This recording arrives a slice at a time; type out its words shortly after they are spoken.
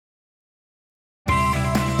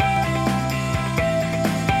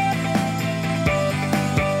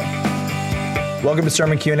Welcome to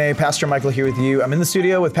Sermon Q&A. Pastor Michael here with you. I'm in the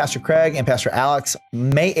studio with Pastor Craig and Pastor Alex.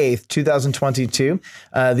 May 8th, 2022.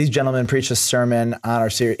 These gentlemen preached a sermon on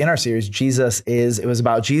in our series, Jesus Is. It was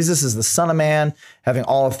about Jesus is the Son of Man, having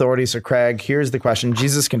all authority. So Craig, here's the question.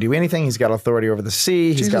 Jesus can do anything. He's got authority over the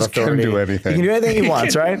sea. He's got authority. Can do anything. He can do anything he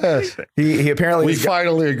wants, right? Yes. He apparently... We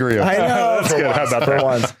finally agree on I that. know. That's good. How about that?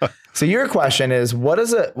 Once. So your question is, what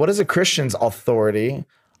does a Christian's authority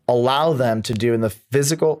allow them to do in the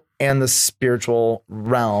physical and the spiritual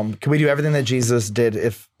realm? Can we do everything that Jesus did?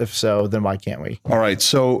 If so, then why can't we? All right.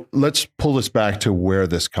 So let's pull this back to where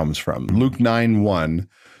this comes from. Luke 9:1,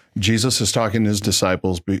 Jesus is talking to his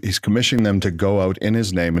disciples. He's commissioning them to go out in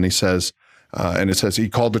his name. And he says, and it says, he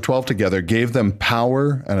called the 12 together, gave them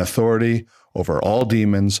power and authority over all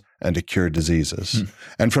demons and to cure diseases.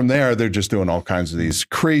 And from there, they're just doing all kinds of these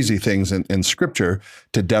crazy things in scripture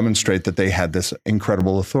to demonstrate that they had this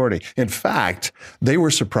incredible authority. In fact, they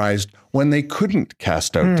were surprised when they couldn't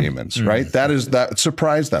cast out demons, right? That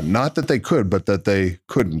surprised them. Not that they could, but that they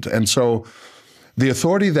couldn't. And so the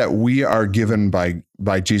authority that we are given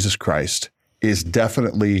by Jesus Christ is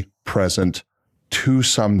definitely present to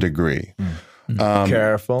some degree.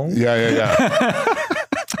 Careful. Yeah.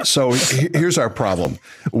 So here's our problem.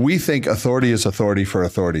 We think authority is authority for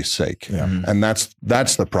authority's sake. And that's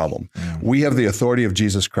the problem. We have the authority of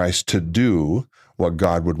Jesus Christ to do what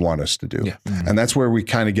God would want us to do. And that's where we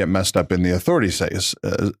kind of get messed up in the authority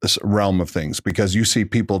realm of things, because you see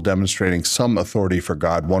people demonstrating some authority for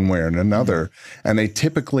God one way or another, and they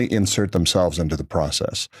typically insert themselves into the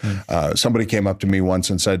process. Somebody came up to me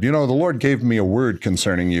once and said, the Lord gave me a word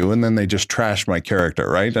concerning you, and then they just trashed my character,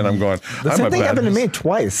 right? And I'm going, the same thing happened to me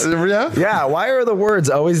twice. Yeah? Yeah. Why are the words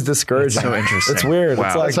always discouraging? So interesting. It's weird. Wow.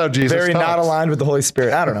 It's like That's how Jesus very talks. not aligned with the Holy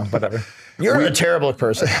Spirit. I don't know. Whatever. You're a terrible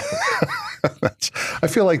person. I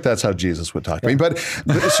feel like that's how Jesus would talk to me. But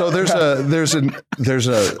so there's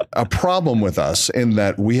a problem with us in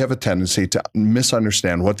that we have a tendency to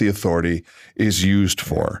misunderstand what the authority is used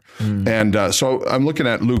for. And so I'm looking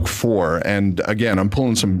at Luke 4, and again, I'm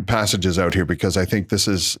pulling some passages out here because I think this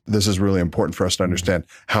is really important for us to understand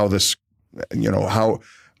how this,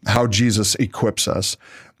 how Jesus equips us.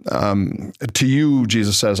 To you,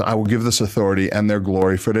 Jesus says, I will give this authority and their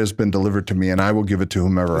glory, for it has been delivered to me, and I will give it to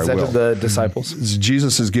whomever I will. Is that to the disciples?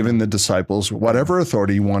 Jesus is giving the disciples whatever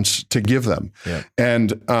authority he wants to give them.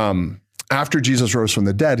 And after Jesus rose from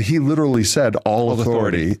the dead, he literally said, all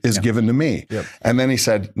authority is given to me. And then he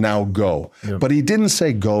said, now go. But he didn't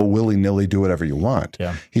say go willy-nilly, do whatever you want.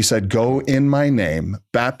 He said, go in my name,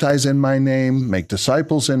 baptize in my name, make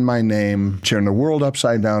disciples in my name, turn the world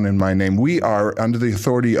upside down in my name. We are under the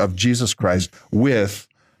authority of Jesus Christ with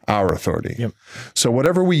our authority. So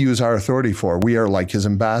whatever we use our authority for, we are like his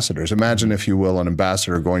ambassadors. Imagine, if you will, an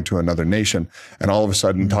ambassador going to another nation and all of a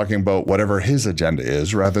sudden talking about whatever his agenda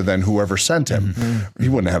is rather than whoever sent him. He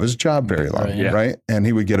wouldn't have his job very long, right? And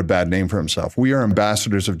he would get a bad name for himself. We are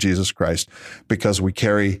ambassadors of Jesus Christ because we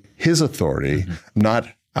carry his authority, not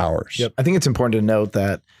ours. I think it's important to note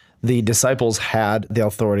that the disciples had the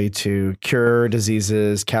authority to cure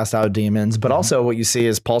diseases, cast out demons, but also what you see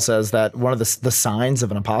is Paul says that one of the signs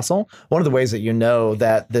of an apostle, one of the ways that you know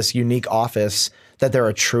that this unique office, that they're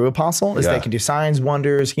a true apostle, is they can do signs,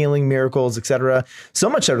 wonders, healing, miracles, etc.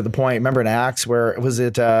 So much so to the point, remember in Acts, where was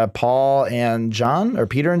it Paul and John, or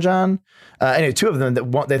Peter and John? Anyway, two of them,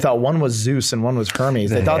 they thought one was Zeus and one was Hermes.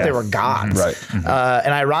 They thought they were gods.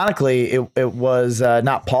 And ironically, it was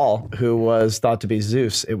not Paul who was thought to be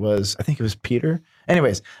Zeus. I think it was Peter.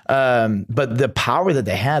 Anyways, but the power that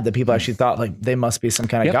they had, that people actually thought like they must be some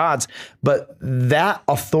kind of gods. But that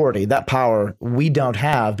authority, that power, we don't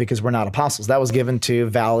have because we're not apostles. That was given to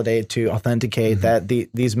validate, to authenticate that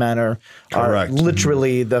these men are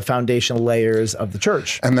literally the foundational layers of the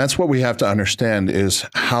church. And that's what we have to understand is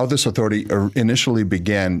how this authority initially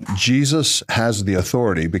began. Jesus has the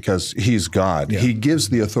authority because he's God. He gives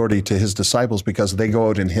the authority to his disciples because they go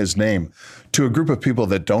out in his name to a group of people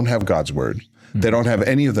that don't have God's word. They don't have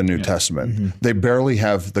any of the New Testament. They barely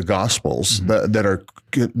have the Gospels that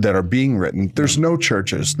are being written. There's no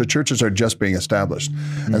churches. The churches are just being established.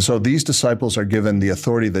 And so these disciples are given the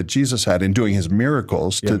authority that Jesus had in doing his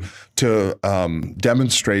miracles to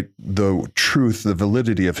demonstrate the truth, the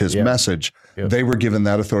validity of his message. They were given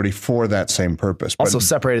that authority for that same purpose. Also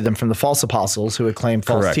separated them from the false apostles who would claim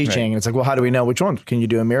false teaching. And it's like, well, how do we know which one? Can you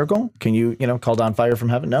do a miracle? Can you, call down fire from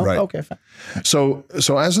heaven? No? Okay, fine. So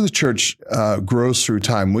as the church grows through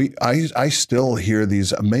time, I still hear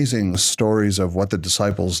these amazing stories of what the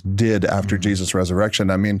disciples did after Jesus'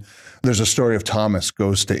 resurrection. I mean, there's a story of Thomas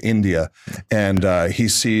goes to India and he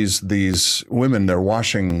sees these women, they're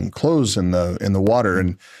washing clothes in the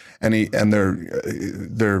water, and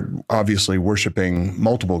they're obviously worshiping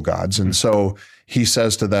multiple gods. And so he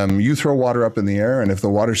says to them, you throw water up in the air, and if the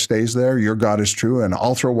water stays there, your God is true. And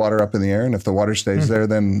I'll throw water up in the air, and if the water stays there,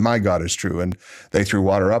 then my God is true. And they threw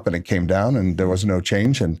water up, and it came down, and there was no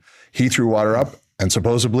change. And he threw water up, and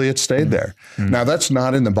supposedly it stayed there. Now, that's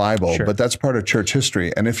not in the Bible, but that's part of church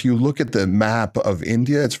history. And if you look at the map of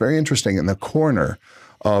India, it's very interesting. In the corner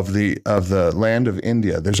of the land of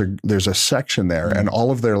India, there's a section there, and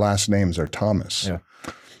all of their last names are Thomas. Yeah.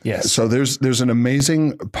 Yes. So there's an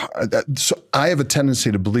amazing. So I have a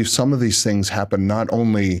tendency to believe some of these things happen not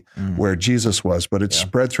only where Jesus was, but it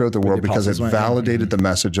spread throughout the world because it validated the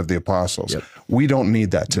message of the apostles. We don't need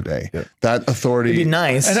that today. That authority. It'd be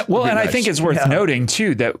nice. And I think it's worth noting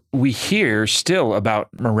too that we hear still about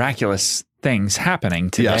miraculous things happening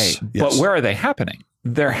today. But where are they happening?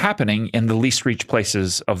 They're happening in the least reached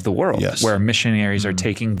places of the world, where missionaries are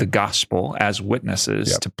taking the gospel as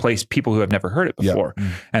witnesses to place people who have never heard it before.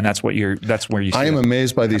 And that's where you see I am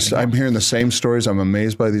amazed by these. I'm hearing the same stories. I'm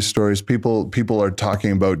amazed by these stories. People are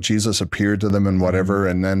talking about Jesus appeared to them and whatever,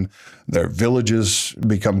 and then their villages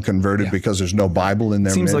become converted because there's no Bible in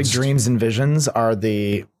their Seems midst. like dreams and visions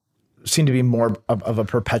seem to be more of a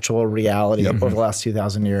perpetual reality over the last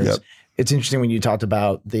 2,000 years. It's interesting when you talked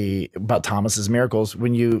about Thomas's miracles.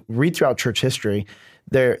 When you read throughout church history,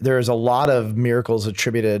 there's a lot of miracles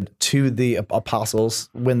attributed to the apostles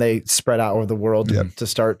when they spread out over the world to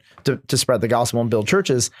start to spread the gospel and build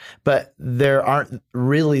churches. But there aren't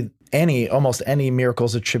really almost any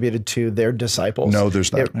miracles attributed to their disciples. No,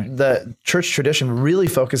 there's not. The church tradition really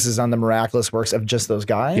focuses on the miraculous works of just those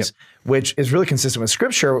guys, which is really consistent with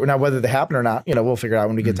Scripture. Now, whether they happen or not, we'll figure it out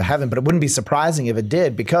when we get to heaven. But it wouldn't be surprising if it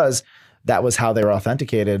did, because that was how they were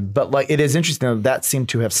authenticated. But it is interesting that seemed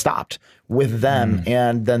to have stopped with them,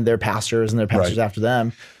 and then their pastors and their pastors after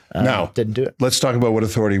them now didn't do it. Let's talk about what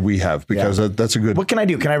authority we have, because that's a good. What can I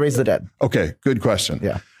do? Can I raise the dead? Okay, good question.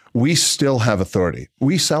 Yeah. We still have authority.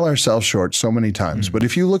 We sell ourselves short so many times, but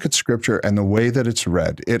if you look at Scripture and the way that it's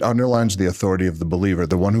read, it underlines the authority of the believer,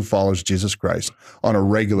 the one who follows Jesus Christ on a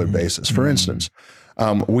regular basis. For instance,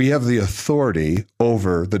 we have the authority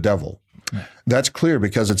over the devil. That's clear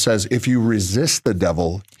because it says, if you resist the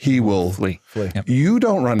devil, he will flee. You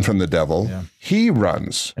don't run from the devil. He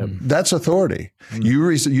runs. That's authority.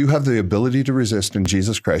 You have the ability to resist in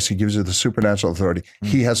Jesus Christ. He gives you the supernatural authority.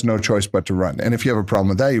 He has no choice but to run. And if you have a problem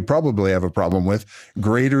with that, you probably have a problem with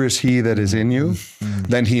greater is he that is in you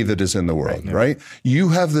than he that is in the world, right? You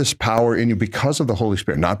have this power in you because of the Holy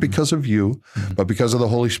Spirit, not because of you, but because of the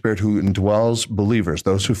Holy Spirit who indwells believers,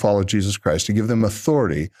 those who follow Jesus Christ, to give them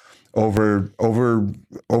authority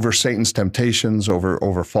over Satan's temptations,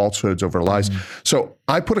 over falsehoods, over lies. So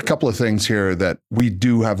I put a couple of things here that we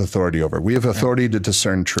do have authority over. We have authority to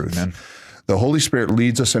discern truth. The Holy Spirit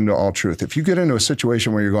leads us into all truth. If you get into a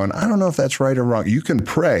situation where you're going, I don't know if that's right or wrong, you can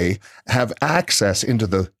pray, have access into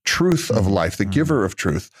the truth of life, the giver of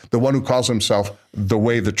truth, the one who calls himself the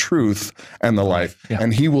way, the truth, and the life.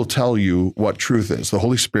 And he will tell you what truth is. The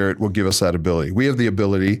Holy Spirit will give us that ability. We have the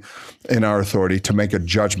ability in our authority to make a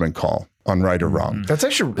judgment call on right or wrong.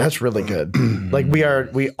 That's really good. we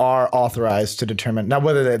are authorized to determine now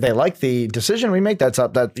whether they like the decision we make. That's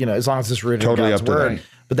up. That as long as it's rooted in God's word. Them.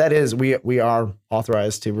 But that is, we are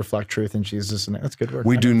authorized to reflect truth in Jesus, and that's good work.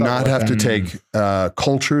 We do not have to take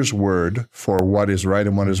culture's word for what is right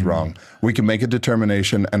and what is wrong. We can make a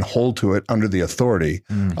determination and hold to it under the authority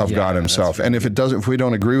of God Himself. And if we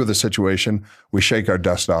don't agree with the situation, we shake our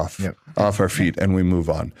dust off our feet and we move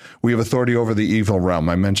on. We have authority over the evil realm.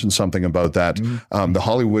 I mentioned something about that. The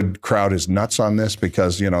Hollywood crowd is nuts on this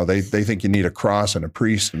because they think you need a cross and a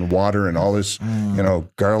priest and water and all this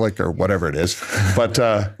garlic or whatever it is, but.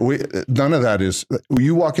 None of that is.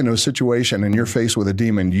 You walk into a situation and you're faced with a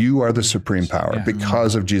demon. You are the supreme power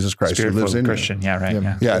because of Jesus Christ who lives in Christian.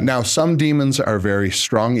 you. Yeah. Now, some demons are very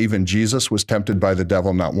strong. Even Jesus was tempted by the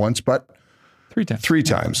devil not once, but 3 times. 3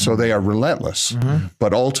 times. So they are relentless.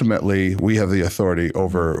 But ultimately, we have the authority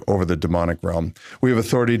over the demonic realm. We have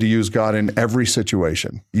authority to use God in every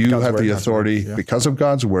situation. You have the authority because of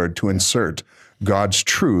God's word to insert God's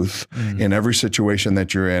truth in every situation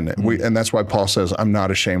that you're in. And that's why Paul says, I'm not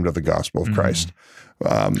ashamed of the gospel of Christ.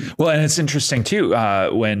 Well, and it's interesting too,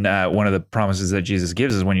 when one of the promises that Jesus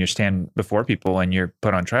gives is when you stand before people and you're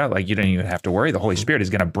put on trial, you don't even have to worry. The Holy Spirit is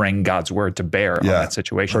going to bring God's word to bear on that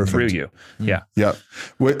situation through you. Yeah.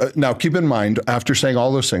 Now, keep in mind, after saying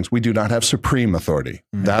all those things, we do not have supreme authority.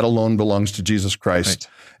 That alone belongs to Jesus Christ.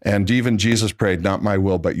 Right. And even Jesus prayed, not my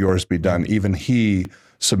will, but yours be done. Even he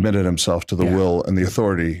submitted himself to the will and the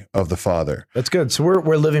authority of the Father. That's good. So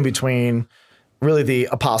we're living between really the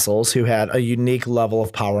apostles who had a unique level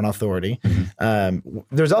of power and authority.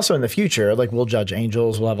 There's also in the future, like we'll judge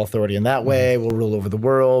angels, we'll have authority in that way, we'll rule over the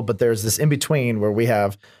world, but there's this in between where we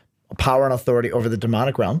have power and authority over the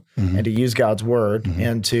demonic realm and to use God's word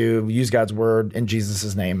and to use God's word in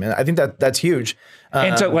Jesus' name. And I think that that's huge.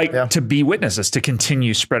 And to to be witnesses, to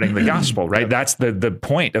continue spreading the gospel, right? That's the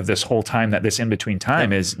point of this whole time, that this in-between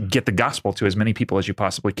time is get the gospel to as many people as you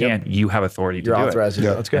possibly can. You have authority to do it. You're authorized to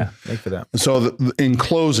do it. That's good. Thank you for that. So in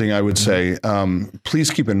closing, I would say,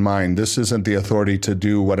 please keep in mind, this isn't the authority to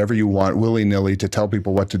do whatever you want willy-nilly, to tell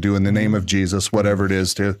people what to do in the name of Jesus, whatever it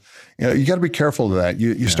is. You got to be careful of that.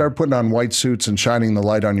 You start putting on white suits and shining the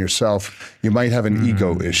light on yourself, you might have an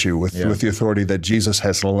ego issue with the authority that Jesus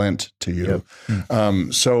has lent to you.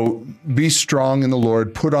 So be strong in the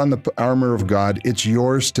Lord, put on the armor of God. It's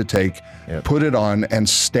yours to take, put it on and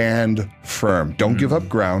stand firm. Don't give up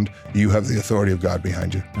ground. You have the authority of God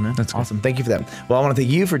behind you. Amen. That's awesome. Thank you for that. Well, I want to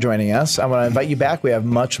thank you for joining us. I want to invite you back. We have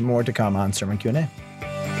much more to come on Sermon Q&A.